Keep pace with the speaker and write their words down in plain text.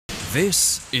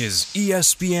This is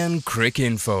ESPN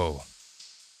Cricinfo.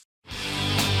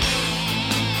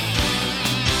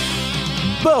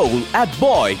 Bowl at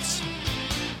Boyd's.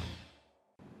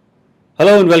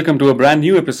 Hello and welcome to a brand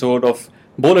new episode of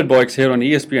Bowl at Boyd's here on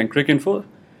ESPN Cricinfo.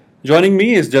 Joining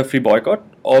me is Geoff Boycott,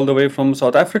 all the way from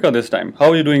South Africa this time.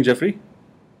 How are you doing, Geoffrey?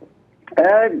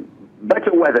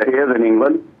 Better weather here than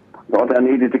England. Thought I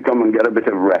needed to come and get a bit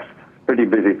of rest. Pretty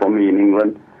busy for me in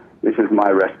England. This is my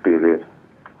rest period.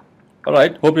 All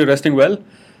right, hope you're resting well.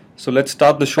 So let's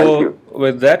start the show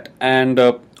with that. And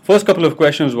first couple of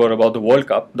questions were about the World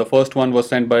Cup. The first one was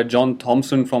sent by John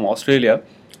Thompson from Australia.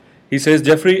 He says,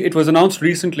 Geoffrey, it was announced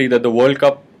recently that the World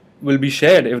Cup will be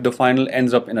shared if the final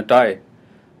ends up in a tie.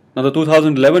 Now, the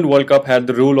 2011 World Cup had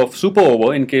the rule of super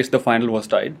over in case the final was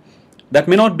tied. That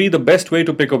may not be the best way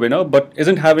to pick a winner, but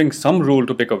isn't having some rule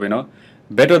to pick a winner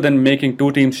better than making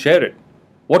two teams share it?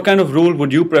 What kind of rule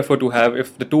would you prefer to have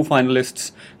if the two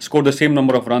finalists score the same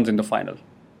number of runs in the final?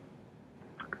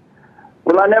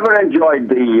 Well, I never enjoyed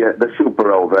the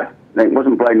super over. It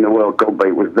wasn't played in the World Cup, but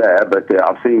it was there. But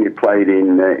I've seen it played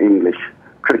in English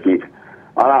cricket.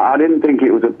 I didn't think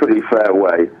it was a pretty fair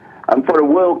way. And for a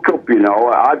World Cup,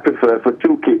 I prefer for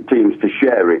two teams to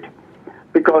share it.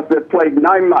 Because they've played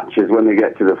 9 matches when they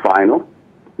get to the final.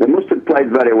 They must have played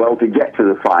very well to get to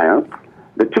the final.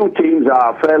 The two teams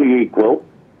are fairly equal.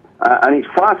 And it's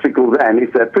farcical then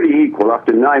if they're pretty equal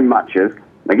after 9 matches.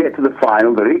 They get to the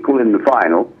final, they're equal in the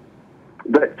final.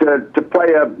 But to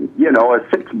play a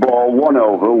 6-ball 1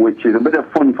 over, which is a bit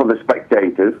of fun for the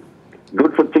spectators,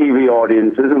 good for TV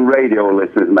audiences and radio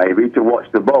listeners maybe to watch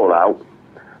the bowl out.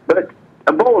 But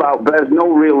a bowl out bears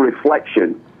no real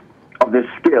reflection of the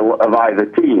skill of either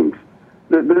teams.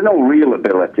 There's no real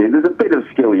ability. There's a bit of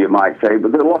skill, you might say,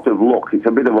 but there's a lot of luck. It's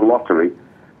a bit of a lottery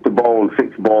to bowl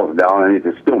 6 balls down and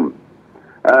hit a stump.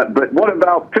 But what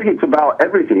about cricket's about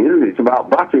everything, isn't it? It's about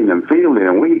batting and fielding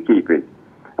and wicket keeping.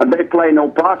 And they play no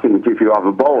part in it if you have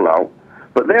a bowl out.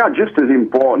 But they are just as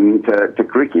important to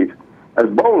cricket as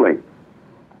bowling.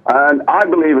 And I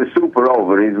believe a super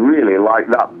over is really like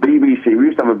that BBC. We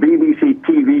used to have a BBC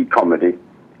TV comedy.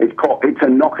 It's a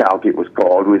Knockout, it was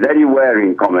called, with Eddie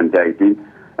Waring commentating.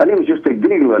 And it was just a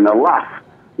giggle and a laugh.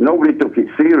 Nobody took it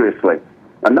seriously.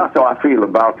 And that's how I feel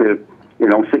about it,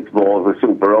 6 balls, a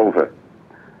super over.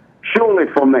 Surely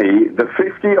for me, the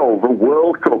 50-over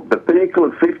World Cup, the pinnacle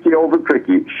of 50-over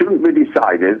cricket, shouldn't be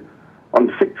decided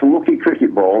on 6 lucky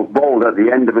cricket balls bowled at the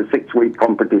end of a 6-week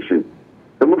competition.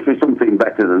 There must be something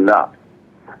better than that.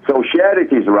 So share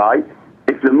it is right.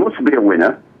 If there must be a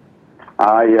winner,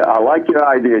 I like your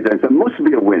idea, James. There must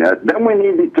be a winner. Then we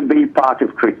need it to be part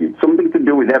of cricket, something to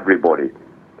do with everybody.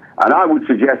 And I would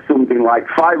suggest something like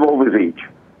 5 overs each.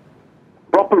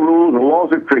 Proper rules, the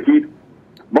laws of cricket.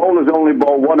 Bowlers only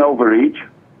bowl 1 over each.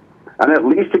 And at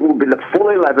least it will be the full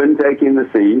 11 taking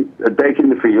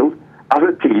the field as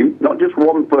a team, not just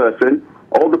one person.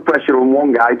 All the pressure on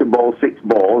one guy to bowl 6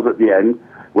 balls at the end,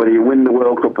 whether you win the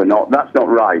World Cup or not. That's not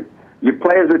right. You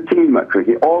play as a team at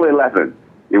cricket, all 11.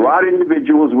 You are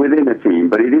individuals within a team,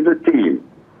 but it is a team.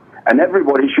 And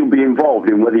everybody should be involved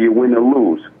in whether you win or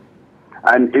lose.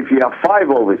 And if you have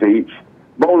 5 overs each,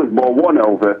 bowlers bowl 1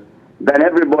 over, then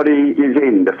everybody is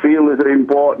in. The fielders are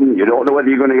important. You don't know whether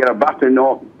you're going to get a bat or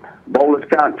not. Bowlers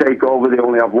can't take over. They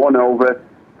only have 1 over.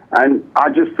 And I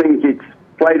just think it's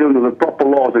played under the proper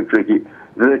laws of cricket.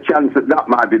 There's a chance that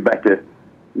might be better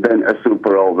than a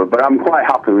super over. But I'm quite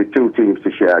happy with 2 teams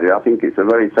to share it. I think it's a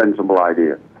very sensible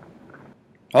idea.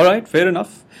 All right, fair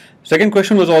enough. Second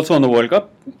question was also on the World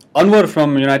Cup. Anwar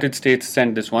from United States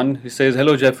sent this one. He says,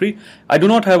 Hello Geoffrey, I do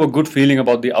not have a good feeling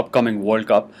about the upcoming World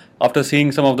Cup after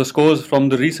seeing some of the scores from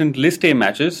the recent List A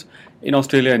matches in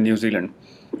Australia and New Zealand.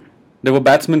 There were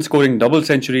batsmen scoring double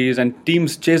centuries and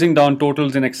teams chasing down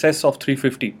totals in excess of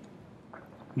 350.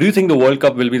 Do you think the World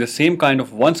Cup will be the same kind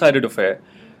of one-sided affair,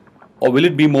 or will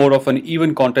it be more of an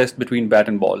even contest between bat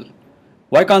and ball?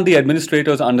 Why can't the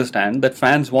administrators understand that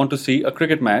fans want to see a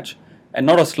cricket match and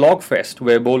not a slog fest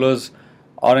where bowlers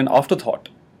are an afterthought?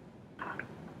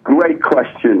 Great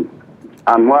question.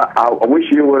 And I wish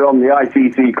you were on the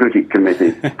ICC cricket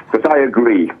committee, because I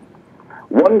agree.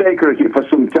 One-day cricket for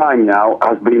some time now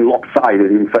has been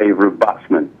lopsided in favour of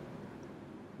batsmen.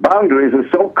 Boundaries are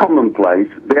so commonplace,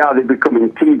 they're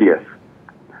becoming tedious.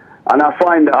 And I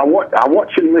find that I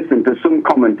watch and listen to some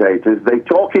commentators, they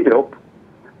talk it up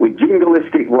with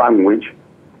jingoistic language,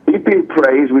 heaping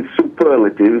praise with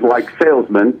superlatives like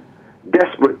salesmen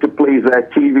desperate to please their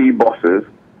TV bosses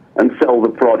and sell the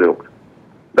product.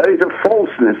 There is a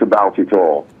falseness about it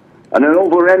all, and an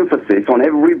overemphasis on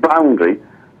every boundary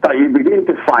that you begin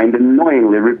to find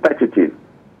annoyingly repetitive.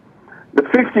 The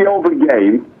 50-over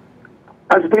game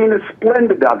has been a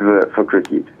splendid advert for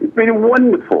cricket. It's been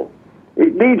wonderful.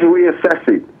 It needs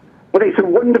reassessing. But it's a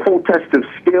wonderful test of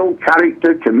skill,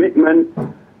 character, commitment,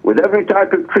 with every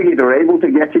type of cricketer able to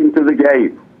get into the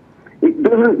game. It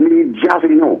doesn't need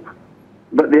jazzing up.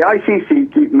 But the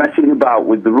ICC keep messing about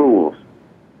with the rules.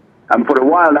 And for a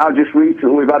while now, just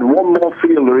recently, we've had one more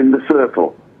fielder in the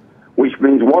circle, which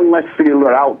means one less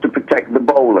fielder out to protect the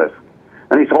bowlers.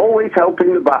 And it's always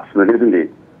helping the batsman, isn't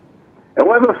it?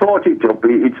 Whoever thought it up,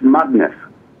 it's madness.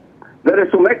 There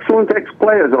are some excellent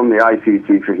ex-players on the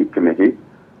ICC Cricket Committee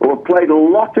who have played a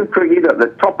lot of cricket at the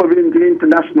top of the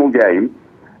international game,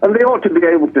 and they ought to be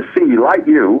able to see, like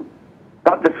you,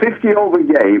 that the 50-over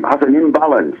game has an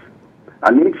imbalance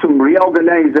and needs some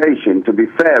reorganisation to be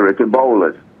fairer to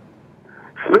bowlers.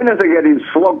 Spinners are getting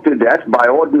slogged to death by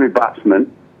ordinary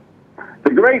batsmen.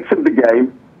 The greats of the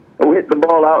game who hit the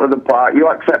ball out of the park, you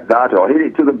accept that, or hit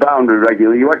it to the boundary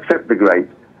regularly, you accept the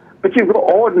greats. But you've got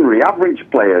ordinary, average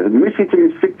players, miss it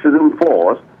in sixes and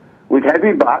fours, with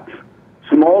heavy bats,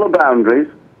 smaller boundaries,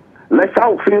 less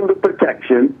outfielder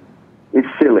protection. It's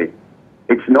silly.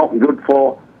 It's not good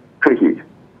for cricket.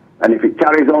 And if it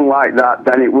carries on like that,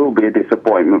 then it will be a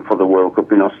disappointment for the World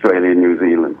Cup in Australia and New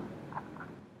Zealand.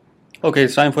 Okay,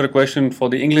 it's time for a question for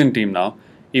the England team now,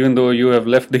 even though you have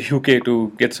left the UK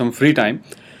to get some free time.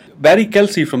 Barry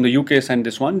Kelsey from the UK sent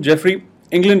this one. Geoffrey,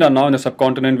 England are now in a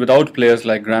subcontinent without players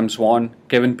like Graham Swan,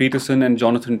 Kevin Peterson and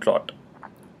Jonathan Trott.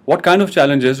 What kind of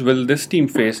challenges will this team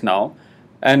face now,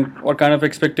 and what kind of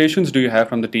expectations do you have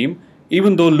from the team,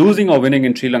 even though losing or winning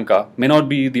in Sri Lanka may not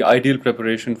be the ideal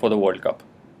preparation for the World Cup?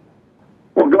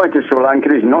 Well, going to Sri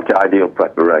Lanka is not ideal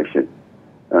preparation.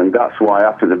 And that's why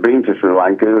after they've been to Sri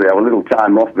Lanka, they have a little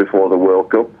time off before the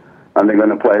World Cup, and they're going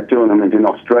to play a tournament in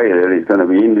Australia. It's going to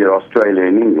be India, Australia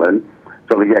and England,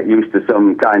 so they get used to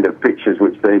some kind of pitches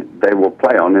which they will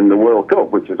play on in the World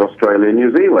Cup, which is Australia and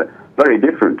New Zealand. Very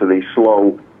different to these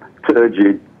slow,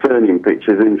 turgid, turning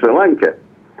pitches in Sri Lanka.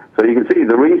 So you can see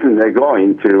the reason they're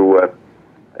going to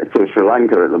Sri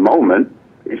Lanka at the moment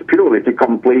is purely to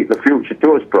complete the Future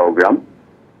Tours programme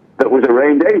that was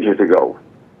arranged ages ago.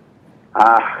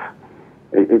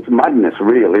 It's madness,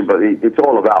 really, but it's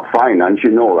all about finance.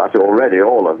 You know that already,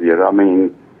 all of you. I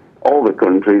mean, all the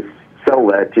countries sell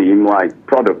their team like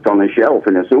product on a shelf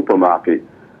in a supermarket.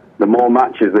 The more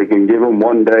matches they can give them,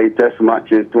 one-day test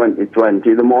matches,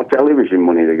 2020, the more television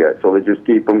money they get. So they just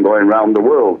keep them going around the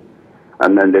world.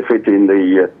 And then they fit in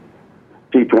the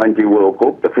T20 World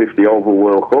Cup, the 50-over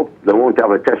World Cup. They won't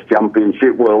have a Test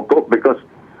Championship World Cup because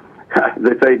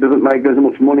they say it doesn't make as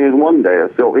much money as one day.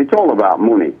 So it's all about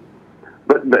money.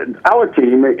 But our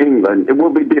team, England, it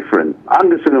will be different.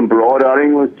 Anderson and Broad are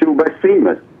England's two best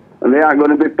seamers, and they are going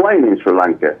to be playing in Sri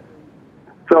Lanka.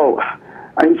 So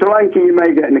in Sri Lanka, you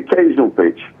may get an occasional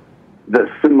pitch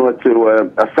that's similar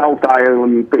to a South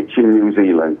Island pitch in New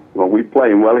Zealand. Well, we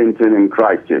play in Wellington and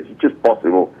Christchurch. It's just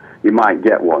possible you might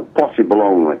get one. Possible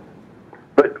only.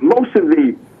 But most of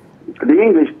the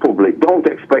English public don't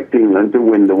expect England to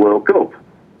win the World Cup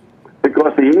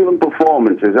because the England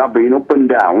performances have been up and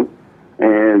down.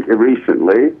 And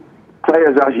recently,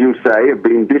 players, as you say, have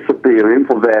been disappearing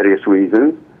for various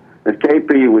reasons. As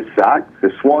KP was sacked,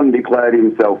 the Swan declared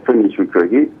himself finished with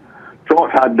cricket. Trott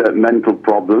had mental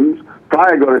problems.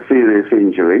 Pryor got a serious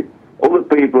injury. Other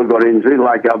people got injured,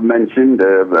 like I've mentioned.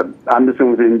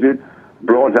 Anderson was injured.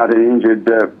 Broad had an injured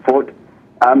foot.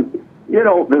 You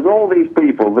know, there's all these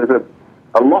people. There's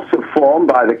a loss of form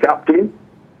by the captain.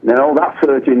 You know, that's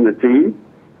hurting the team.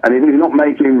 And if he's not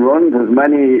making runs, as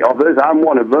many others, I'm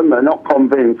one of them, they're not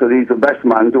convinced that he's the best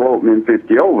man to open in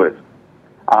 50 overs.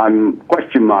 I'm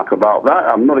question mark about that.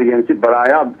 I'm not against it, but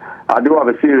I do have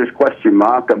a serious question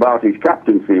mark about his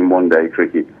captaincy in one-day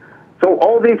cricket. So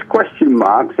all these question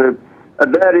marks are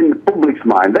there in the public's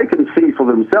mind. They can see for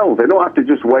themselves. They don't have to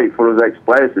just wait for us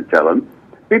ex-players to tell them.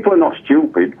 People are not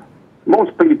stupid.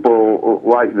 Most people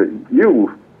like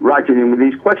you writing in with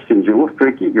these questions. You love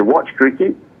cricket, you watch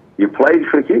cricket, you played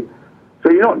cricket,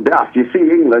 so you're not daft. You see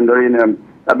England are in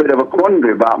a bit of a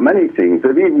quandary about many things.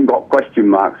 They've even got question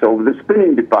marks over the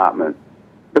spinning department.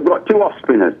 They've got two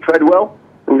off-spinners, Treadwell,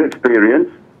 who's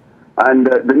experienced, and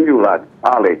the new lad,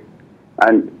 Ali.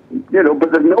 And, you know,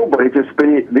 but there's nobody to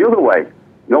spin it the other way.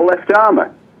 No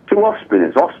left-armer. Two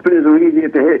off-spinners. Off-spinners are easier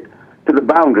to hit to the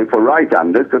boundary for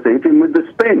right-handers because they hit him with the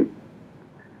spin.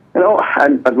 You know,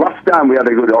 and last time we had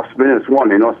a good off-spinner,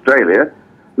 Swan, in Australia,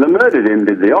 they murdered him,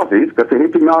 did the Aussies, because they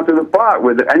hit him out of the park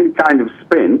with any kind of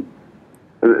spin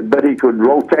that he could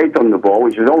rotate on the ball,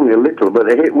 which is only a little, but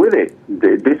they hit with it.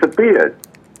 It disappeared.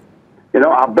 You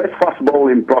know, our best fast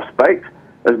bowling prospect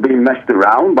has been messed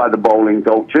around by the bowling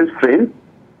coaches, Finn.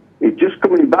 He's just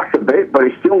coming back a bit, but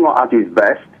he's still not at his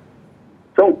best.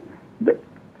 So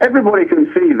everybody can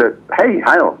see that, hey,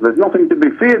 hell, there's nothing to be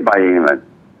feared by England.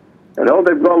 You know,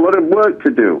 they've got a lot of work to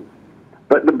do.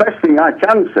 But the best thing I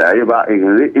can say about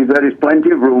England is there is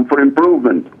plenty of room for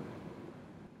improvement.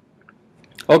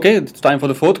 Okay, it's time for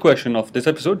the fourth question of this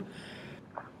episode.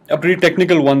 A pretty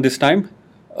technical one this time.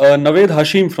 Naved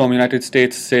Hashim from United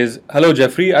States says, "Hello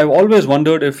Jeffrey, I've always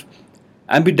wondered if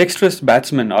ambidextrous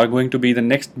batsmen are going to be the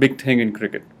next big thing in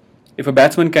cricket. If a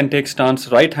batsman can take stance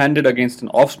right-handed against an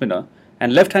off-spinner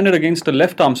and left-handed against a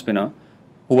left-arm spinner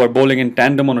who are bowling in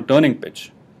tandem on a turning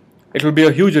pitch, it will be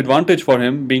a huge advantage for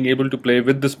him being able to play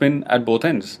with the spin at both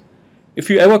ends. If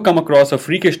you ever come across a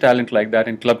freakish talent like that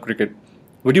in club cricket,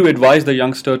 would you advise the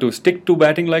youngster to stick to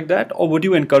batting like that, or would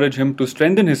you encourage him to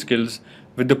strengthen his skills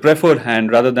with the preferred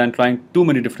hand rather than trying too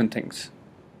many different things?"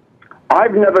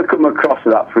 I've never come across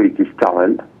that freakish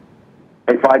talent.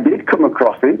 If I did come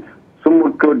across it,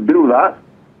 someone could do that.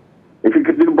 If you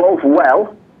could do both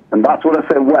well, and that's what I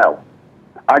say well,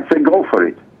 I'd say go for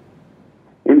it.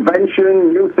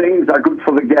 Invention, new things are good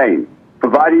for the game,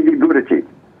 provided you're good at it,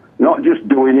 not just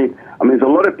doing it. I mean, there's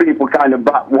a lot of people kind of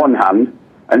bat one hand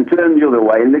and turn the other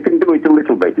way, and they can do it a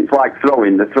little bit. It's like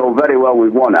throwing. They throw very well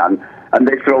with one hand, and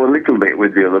they throw a little bit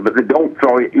with the other, but they don't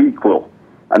throw it equal.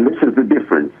 And this is the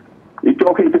difference. You're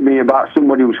talking to me about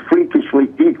somebody who's freakishly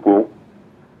equal,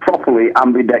 properly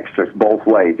ambidextrous both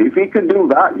ways. If he could do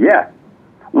that, yeah.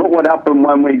 Look what happened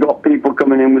when we got people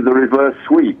coming in with the reverse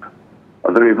sweep,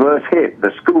 or the reverse hit,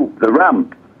 the scoop, the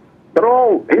ramp. They're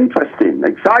all interesting,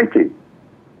 exciting.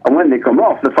 And when they come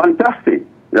off, they're fantastic.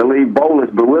 They leave bowlers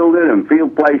bewildered and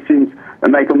field placings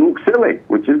and make them look silly,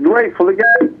 which is great for the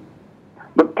game.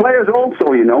 But players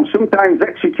also, you know, sometimes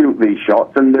execute these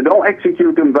shots and they don't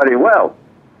execute them very well.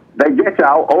 They get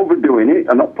out overdoing it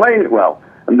and not playing it well.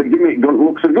 And the gimmick doesn't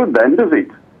look so good then, does it?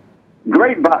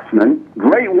 Great batsmen,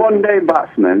 great one-day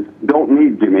batsmen don't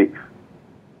need gimmicks.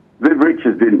 Viv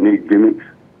Richards didn't need gimmicks.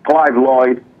 Clive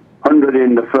Lloyd, 100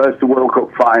 in the first World Cup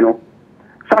final.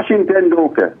 Sachin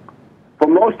Tendulkar, for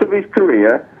most of his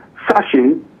career,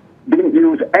 Sachin didn't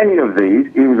use any of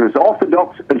these. He was as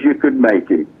orthodox as you could make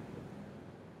him.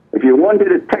 If you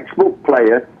wanted a textbook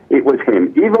player, it was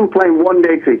him. Even playing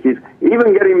one-day cricket,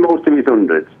 even getting most of his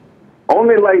hundreds.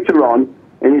 Only later on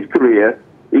in his career,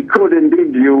 he could and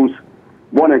did use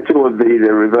one or two of these,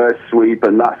 a reverse sweep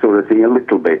and that sort of thing, a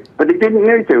little bit. But he didn't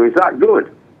need to. He's that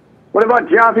good. What about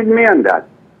Javid Miandad?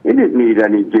 He didn't need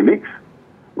any gimmicks.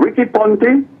 Ricky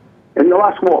Ponting, in the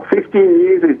last, 15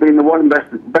 years, he's been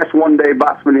the best one-day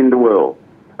batsman in the world.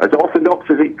 As orthodox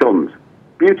as it comes.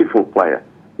 Beautiful player.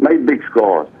 Made big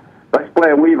scores. Best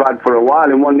player we've had for a while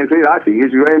in one-day cricket, I think,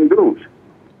 is Graham Goose.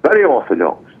 Very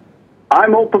orthodox.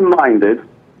 I'm open-minded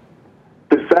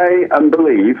to say and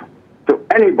believe to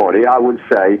anybody, I would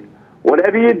say,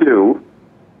 whatever you do,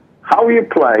 how you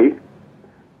play,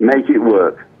 make it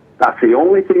work. That's the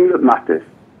only thing that matters.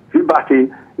 If you're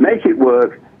batting, make it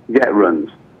work, get runs.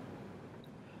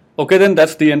 Okay, then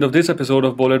that's the end of this episode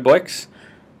of Bowled Boys.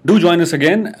 Do join us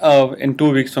again in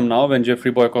 2 weeks from now when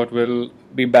Geoffrey Boycott will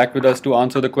be back with us to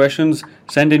answer the questions.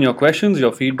 Send in your questions,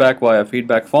 your feedback via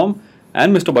feedback form,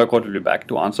 and Mr. Boycott will be back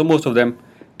to answer most of them.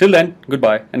 Till then,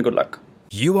 goodbye and good luck.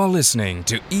 You are listening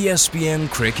to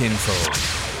ESPN Crick Info.